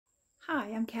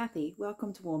Hi, I'm Kathy.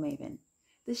 Welcome to Wool Maven.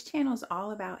 This channel is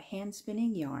all about hand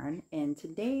spinning yarn, and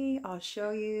today I'll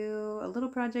show you a little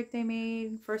project I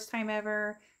made, first time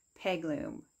ever, peg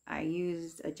loom. I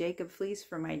used a Jacob fleece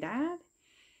from my dad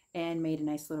and made a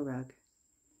nice little rug.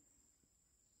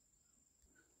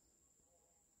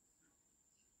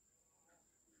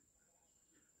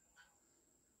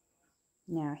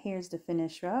 Now here's the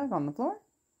finished rug on the floor.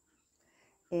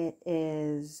 It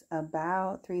is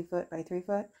about 3 foot by 3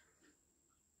 foot.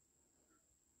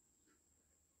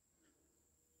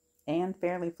 And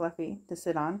fairly fluffy to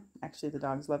sit on. Actually, the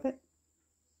dogs love it.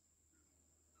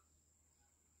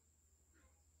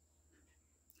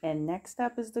 And next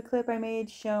up is the clip I made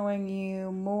showing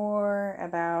you more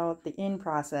about the in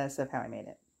process of how I made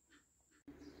it.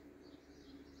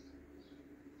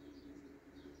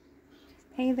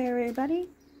 Hey there everybody,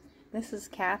 this is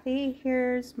Kathy.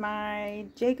 Here's my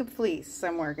Jacob fleece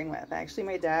I'm working with. Actually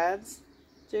my dad's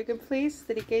Jacob fleece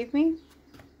that he gave me.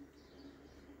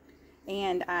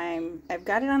 And I've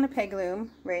got it on the peg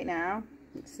loom right now.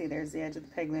 You can see there's the edge of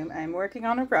the peg loom. I'm working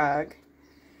on a rug.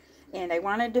 And I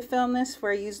wanted to film this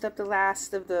where I used up the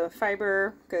last of the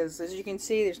fiber because as you can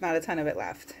see there's not a ton of it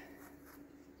left.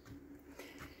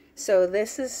 So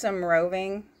this is some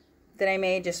roving that I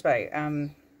made just by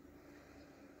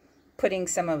putting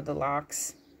some of the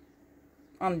locks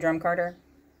on the drum carder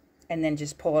and then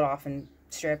just pull it off in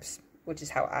strips, which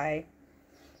is how I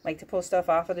like to pull stuff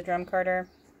off of the drum carder.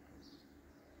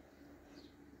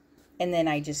 And then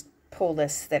I just pull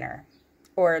this thinner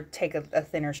or take a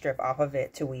thinner strip off of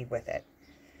it to weave with it.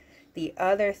 The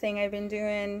other thing I've been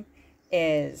doing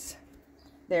is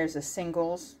there's a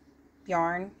singles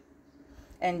yarn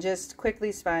and just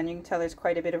quickly spun. You can tell there's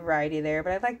quite a bit of variety there,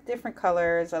 but I like different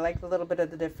colors. I like a little bit of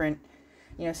the different,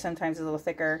 you know, sometimes a little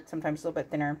thicker, sometimes a little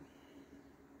bit thinner.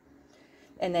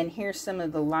 And then here's some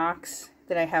of the locks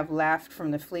that I have left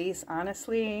from the fleece.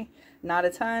 Honestly, not a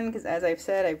ton, because as I've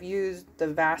said, I've used the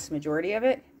vast majority of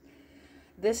it.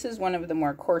 This is one of the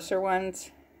more coarser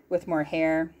ones with more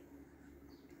hair.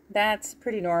 That's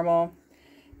pretty normal.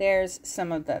 There's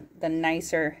some of the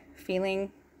nicer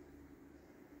feeling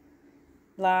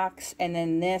locks, and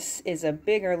then this is a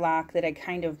bigger lock that I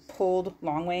kind of pulled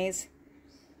long ways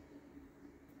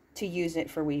to use it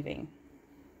for weaving.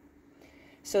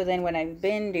 So then what I've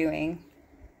been doing,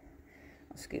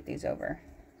 I'll scoot these over,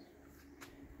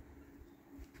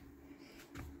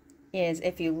 is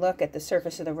if you look at the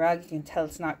surface of the rug, you can tell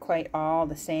it's not quite all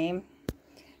the same.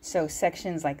 So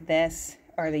sections like this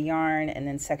are the yarn, and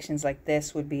then sections like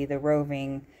this would be the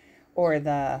roving or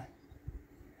the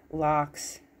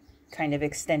locks kind of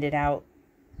extended out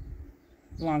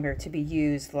longer to be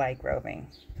used like roving.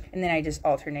 And then I just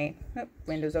alternate. Oh,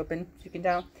 window's open, as you can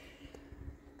tell.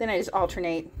 Then I just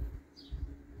alternate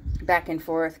back and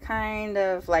forth, kind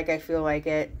of like I feel like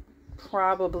it.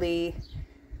 Probably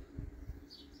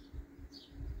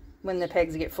when the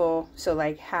pegs get full, so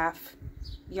like half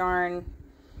yarn,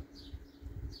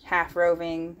 half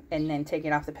roving, and then take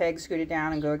it off the peg, scoot it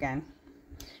down, and go again.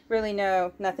 Really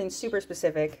nothing super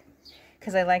specific,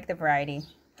 because I like the variety.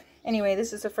 Anyway,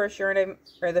 this is the first yarn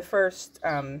the first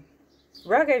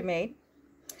rug I've made,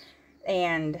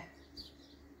 and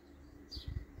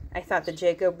I thought the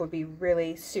Jacob would be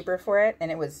really super for it,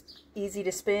 and it was easy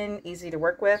to spin, easy to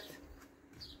work with.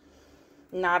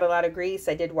 Not a lot of grease.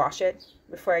 I did wash it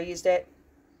before I used it,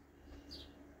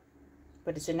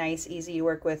 but it's a nice, easy to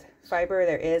work with fiber.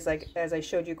 There is, like as I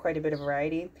showed you, quite a bit of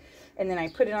variety. And then I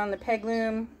put it on the peg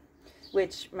loom,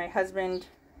 which my husband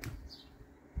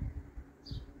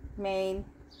made.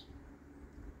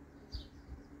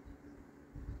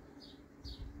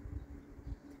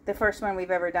 The first one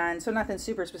we've ever done, so nothing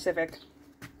super specific,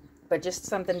 but just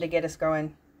something to get us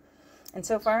going. And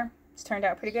so far, it's turned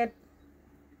out pretty good.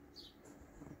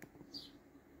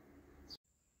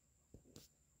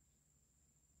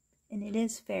 And it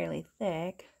is fairly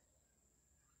thick,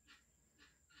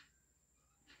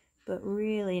 but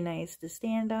really nice to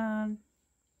stand on.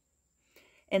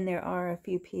 And there are a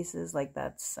few pieces like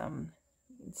that's some,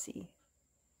 you can see,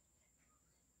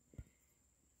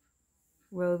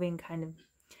 roving kind of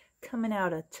coming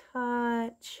out a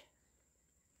touch.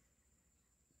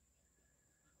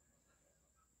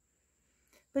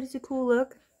 But it's a cool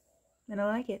look, and I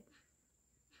like it.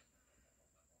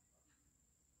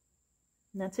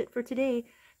 And that's it for today.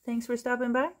 Thanks for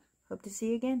stopping by. Hope to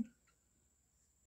see you again.